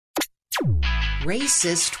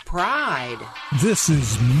racist pride. This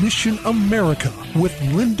is Mission America with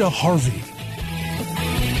Linda Harvey.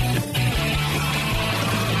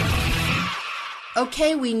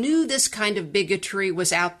 Okay, we knew this kind of bigotry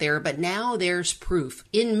was out there, but now there's proof.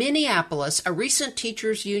 In Minneapolis, a recent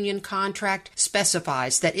teachers' union contract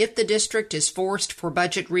specifies that if the district is forced for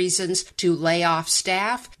budget reasons to lay off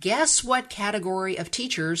staff, guess what category of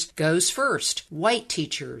teachers goes first? White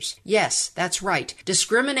teachers. Yes, that's right.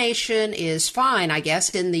 Discrimination is fine, I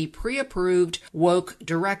guess, in the pre-approved woke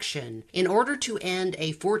direction. In order to end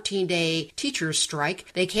a 14-day teachers'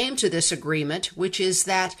 strike, they came to this agreement, which is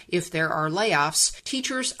that if there are layoffs,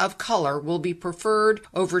 teachers of color will be preferred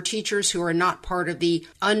over teachers who are not part of the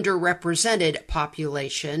underrepresented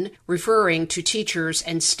population, referring to teachers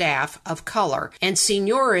and staff of color, and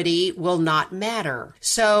seniority will not matter.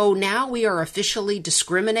 So now we are officially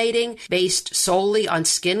discriminating based solely on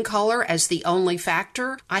skin color as the only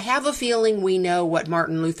factor. I have a feeling we know what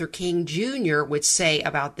Martin Luther King Jr. would say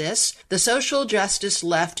about this. The social justice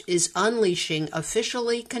left is unleashing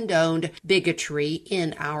officially condoned bigotry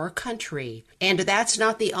in our country. And that's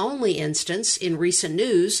not the only instance in recent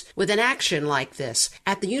news with an action like this.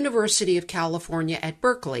 At the University of California at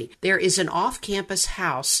Berkeley, there is an off-campus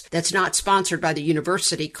house that's not sponsored by the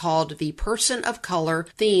university called the Person of Color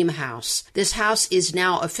Theme House. This house is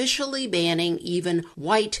now officially banning even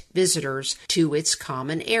white visitors to its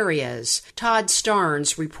common areas. Todd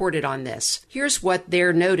Starnes reported on this. Here's what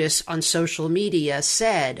their notice on social media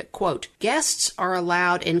said, quote, "Guests are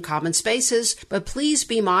allowed in common spaces, but please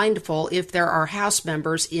be mindful if there are house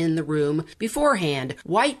members in the room beforehand.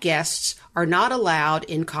 White guests are not allowed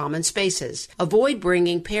in common spaces. Avoid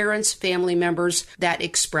bringing parents, family members that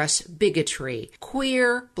express bigotry.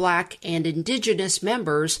 Queer, Black, and Indigenous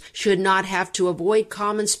members should not have to avoid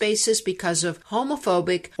common spaces because of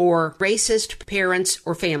homophobic or racist parents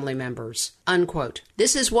or family members." Unquote.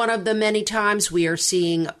 This is one of the many times we are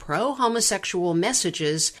seeing pro-homosexual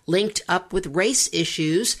messages linked up with race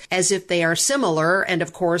issues as if they are similar, and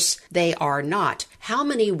of course they are not. How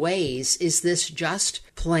many ways is this just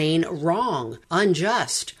plain wrong,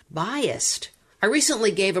 unjust, biased? I recently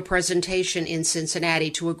gave a presentation in Cincinnati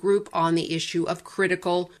to a group on the issue of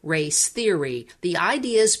critical race theory. The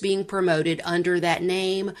ideas being promoted under that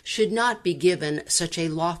name should not be given such a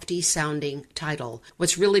lofty-sounding title.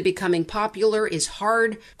 What's really becoming popular is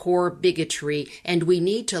hardcore bigotry, and we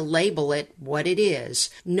need to label it what it is.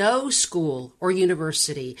 No school or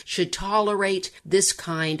university should tolerate this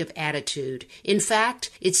kind of attitude. In fact,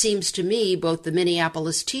 it seems to me both the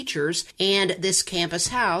Minneapolis teachers and this campus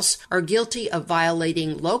house are guilty of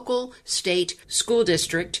violating local, state, school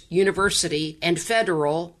district, university, and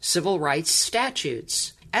federal civil rights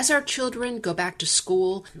statutes. As our children go back to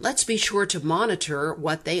school, let's be sure to monitor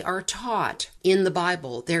what they are taught. In the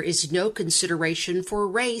Bible, there is no consideration for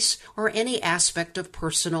race or any aspect of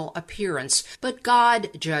personal appearance, but God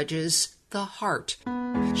judges the heart.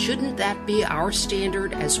 Shouldn't that be our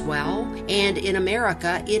standard as well? And in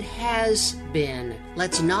America, it has been.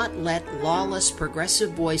 Let's not let lawless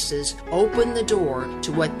progressive voices open the door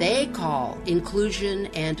to what they call inclusion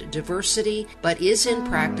and diversity, but is in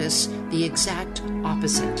practice the exact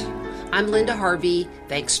opposite. I'm Linda Harvey.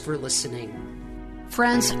 Thanks for listening.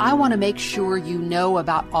 Friends, I want to make sure you know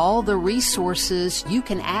about all the resources you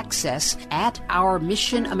can access at our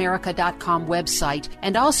missionamerica.com website.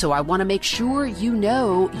 And also, I want to make sure you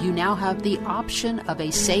know you now have the option of a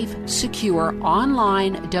safe, secure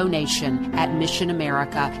online donation at Mission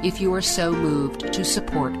America if you are so moved to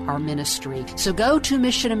support our ministry. So go to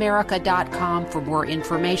missionamerica.com for more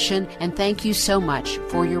information, and thank you so much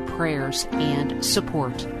for your prayers and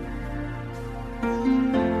support.